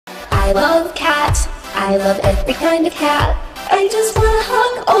I love cats. I love every kind of cat. I just wanna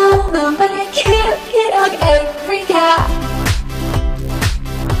hug all of them, but I can't hug every cat.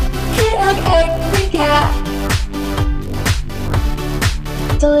 Can't hug every cat.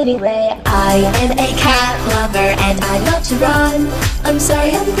 So anyway, I am a cat lover and I love to run. I'm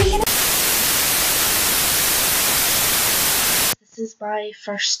sorry, I'm being... This is my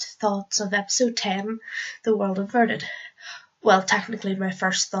first thoughts of episode 10, The World Inverted. Well, technically my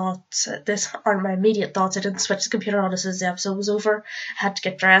first thoughts, this are my immediate thoughts. I didn't switch the computer on as soon as the episode was over. I had to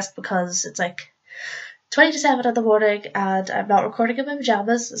get dressed because it's like 20 to 7 in the morning and I'm not recording in my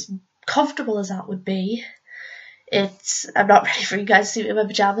pyjamas, as comfortable as that would be. I'm not ready for you guys to see me in my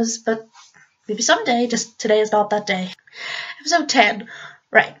pyjamas, but maybe someday, just today is not that day. Episode 10,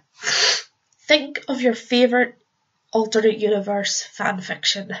 right. Think of your favourite alternate universe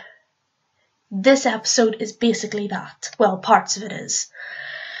fanfiction. This episode is basically that. Well, parts of it is.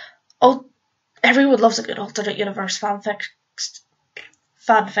 Everyone loves a good alternate universe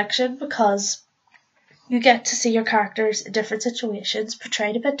fanfiction because you get to see your characters in different situations,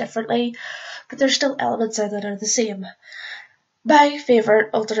 portrayed a bit differently, but there's still elements in that are the same. My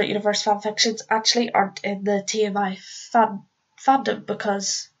favourite alternate universe fanfictions actually aren't in the TMI fandom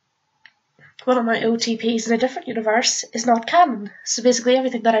because one of my OTPs in a different universe is not canon. So basically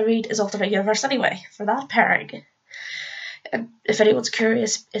everything that I read is alternate universe anyway, for that pairing. And if anyone's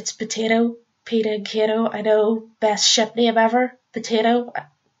curious, it's Potato, Peta and Kato. I know, best ship name ever, Potato.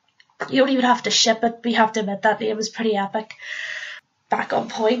 You don't even have to ship it, but you have to admit that name is pretty epic. Back on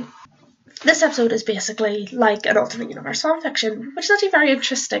point. This episode is basically like an alternate universe fanfiction, which is actually very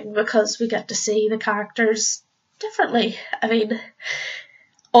interesting because we get to see the characters differently. I mean,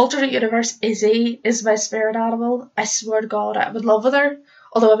 alternate universe Izzy is my spirit animal. I swear to God, I'm in love with her.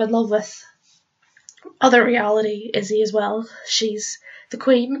 Although I'm in love with other reality Izzy as well. She's the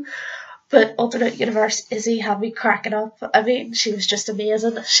queen. But alternate universe Izzy had me cracking up. I mean, she was just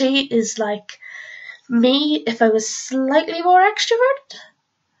amazing. She is like me if I was slightly more extrovert,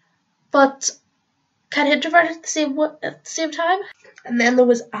 but kind of introverted at the same time. And then there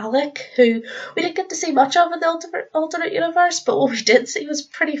was Alec, who we didn't get to see much of in the alternate universe, but what we did see was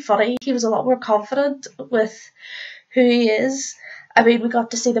pretty funny. He was a lot more confident with who he is. I mean, we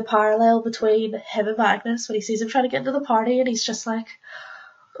got to see the parallel between him and Magnus when he sees him trying to get into the party, and he's just like,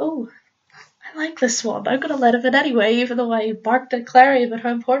 oh, I like this one. I'm going to let him in anyway, even though I barked at Clary about how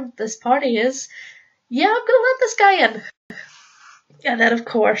important this party is. Yeah, I'm going to let this guy in. And then, of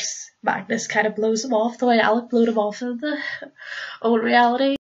course, Magnus kind of blows him off the way Alec blew him off in the own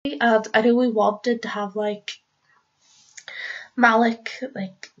reality. And I know we wanted to have, like, Malik,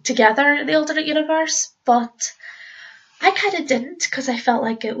 like, together in the alternate universe, but I kind of didn't, because I felt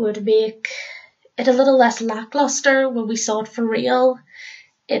like it would make it a little less lackluster when we saw it for real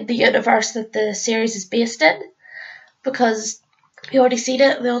in the universe that the series is based in, because we already seen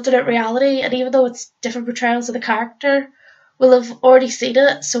it in the alternate reality, and even though it's different portrayals of the character, we'll have already seen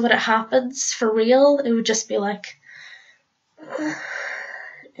it, so when it happens for real, it would just be like,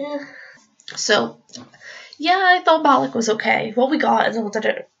 So, yeah, I thought Malik was okay. What we got in the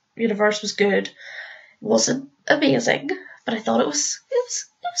alternate universe was good. It wasn't amazing, but I thought it was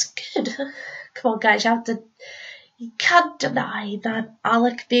good. Come on, guys, you can't deny that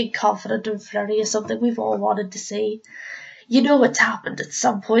Alec being confident and flirty is something we've all wanted to see. You know it's happened at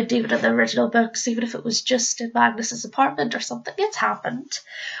some point, even in the original books, even if it was just in Magnus's apartment or something. It's happened.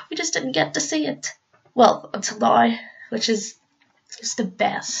 We just didn't get to see it. Well, until now, which is just the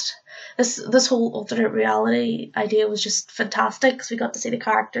best. This whole alternate reality idea was just fantastic because we got to see the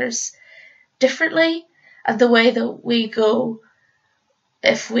characters differently, and the way that we go,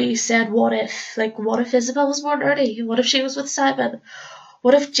 if we said what if Isabelle was more nerdy? What if she was with Simon?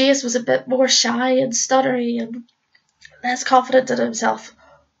 What if Jace was a bit more shy and stuttery and less confident in himself?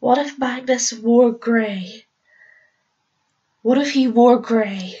 What if Magnus wore grey? What if he wore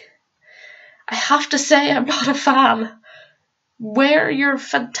grey? I have to say I'm not a fan. Wear your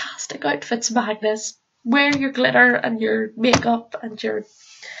fantastic outfits, Magnus. Wear your glitter and your makeup and your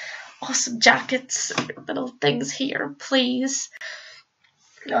awesome jackets and your little things here, please.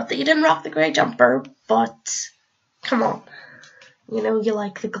 Not that you didn't rock the grey jumper, but come on. You know you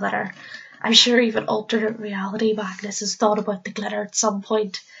like the glitter. I'm sure even alternate reality Magnus has thought about the glitter at some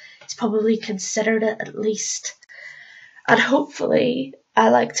point. He's probably considered it at least. And hopefully, I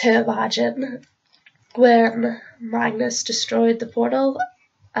like to imagine when Magnus destroyed the portal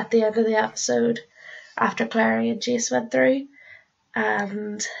at the end of the episode after Clary and Jace went through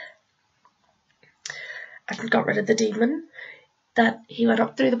and got rid of the demon, that he went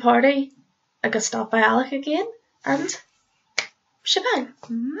up through the party and got stopped by Alec again and shebang.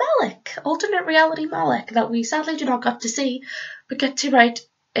 Malik, alternate reality Malik, that we sadly do not get to see, but get to write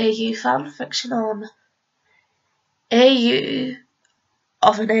AU fanfiction on. AU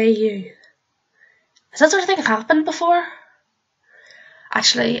of an AU. Has that sort of thing happened before?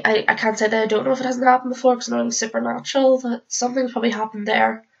 Actually, I can't say that I don't know if it hasn't happened before, because I know in Supernatural that something's probably happened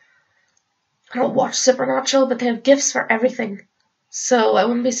there. I don't watch Supernatural, but they have gifts for everything. So I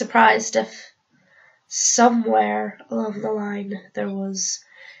wouldn't be surprised if somewhere along the line there was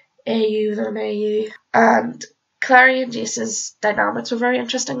AU than AU. And Clary and Jace's dynamics were very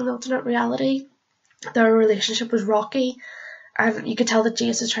interesting in alternate reality. Their relationship was rocky, and you could tell that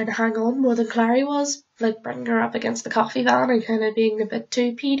Jace was trying to hang on more than Clary was, like bringing her up against the coffee van and kind of being a bit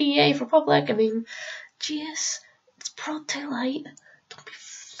too PDA for public. I mean, Jace, it's broad daylight. Don't be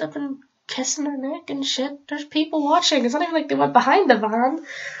flipping kissing her neck and shit. There's people watching. It's not even like they went behind the van.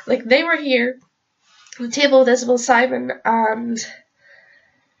 Like, they were here. The table with Isabelle, Simon, and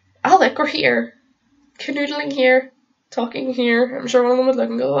Alec were here. Canoodling here. Talking here. I'm sure one of them would look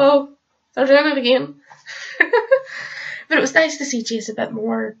and go, oh, they're doing it again. But it was nice to see Jace a bit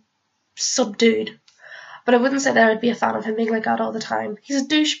more subdued. But I wouldn't say that I would be a fan of him being like that all the time. He's a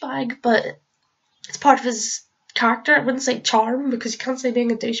douchebag, but it's part of his character. I wouldn't say charm, because you can't say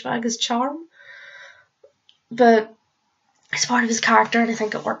being a douchebag is charm. But it's part of his character, and I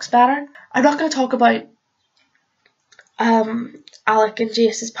think it works better. I'm not going to talk about Alec and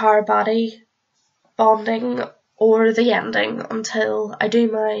Jace's power body bonding or the ending until I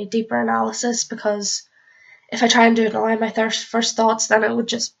do my deeper analysis, because if I try and do it now in my first thoughts, then it would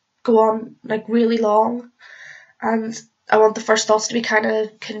just go on like really long, and I want the first thoughts to be kind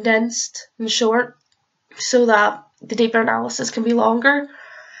of condensed and short so that the deeper analysis can be longer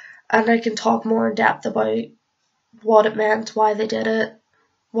and I can talk more in depth about what it meant, why they did it,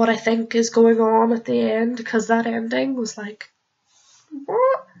 what I think is going on at the end, because that ending was like,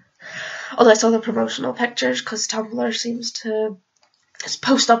 what? Although I saw the promotional pictures, because Tumblr seems to just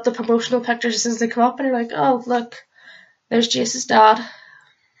post up the promotional pictures as soon as they come up, and you're like, oh, look, there's Jace's dad.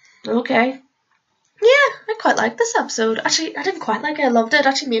 Okay. Yeah, I quite liked this episode. Actually, I didn't quite like it. I loved it. It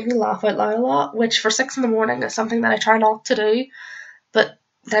actually made me laugh out loud a lot, which for 6 in the morning is something that I try not to do. But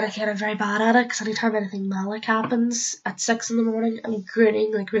then again, I'm very bad at it, because anytime anything Malik happens at 6 in the morning, I'm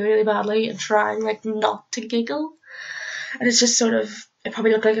grinning like really, really badly and trying like not to giggle. And it's just sort of, I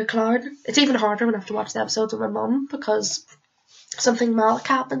probably look like a clown. It's even harder when I have to watch the episodes with my mum, because something Malik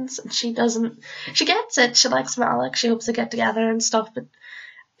happens and she gets it, she likes Malik, she hopes they get together and stuff, but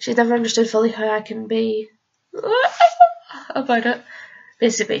she's never understood fully how I can be about it.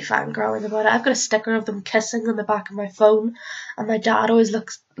 Basically fangirling about it. I've got a sticker of them kissing on the back of my phone, and my dad always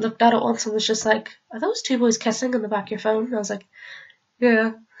looked at it once and was just like, are those two boys kissing on the back of your phone? And I was like,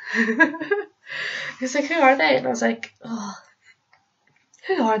 yeah. He's like, who are they? And I was like, oh,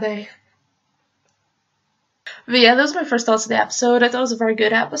 who are they? But yeah, those were my first thoughts of the episode. I thought it was a very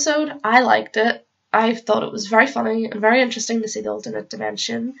good episode. I liked it. I thought it was very funny and very interesting to see the alternate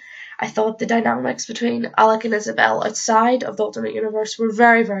dimension. I thought the dynamics between Alec and Isabelle outside of the alternate universe were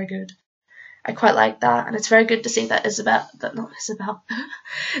very, very good. I quite like that, and it's very good to see that it's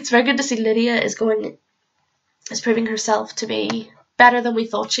very good to see Lydia is proving herself to be better than we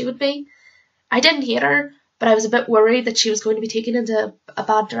thought she would be. I didn't hate her, but I was a bit worried that she was going to be taken into a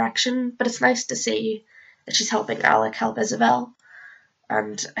bad direction, but it's nice to see that she's helping Alec help Isabelle.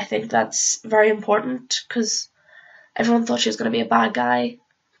 And I think that's very important, because everyone thought she was going to be a bad guy.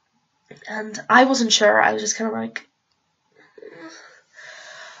 And I wasn't sure. I was just kind of like...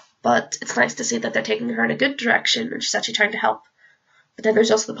 But it's nice to see that they're taking her in a good direction and she's actually trying to help. But then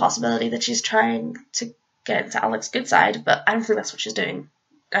there's also the possibility that she's trying to get into Alec's good side, but I don't think that's what she's doing.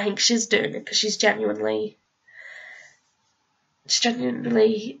 I think she's doing it because she's genuinely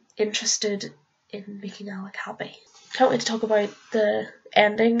interested in making Alec happy. Can't wait to talk about the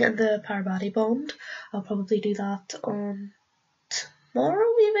ending and the power body bond. I'll probably do that on tomorrow,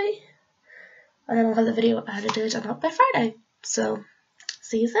 maybe. And then I'll have the video edited and up by Friday. So,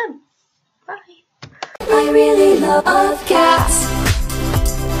 see you then. Bye. I really love cats.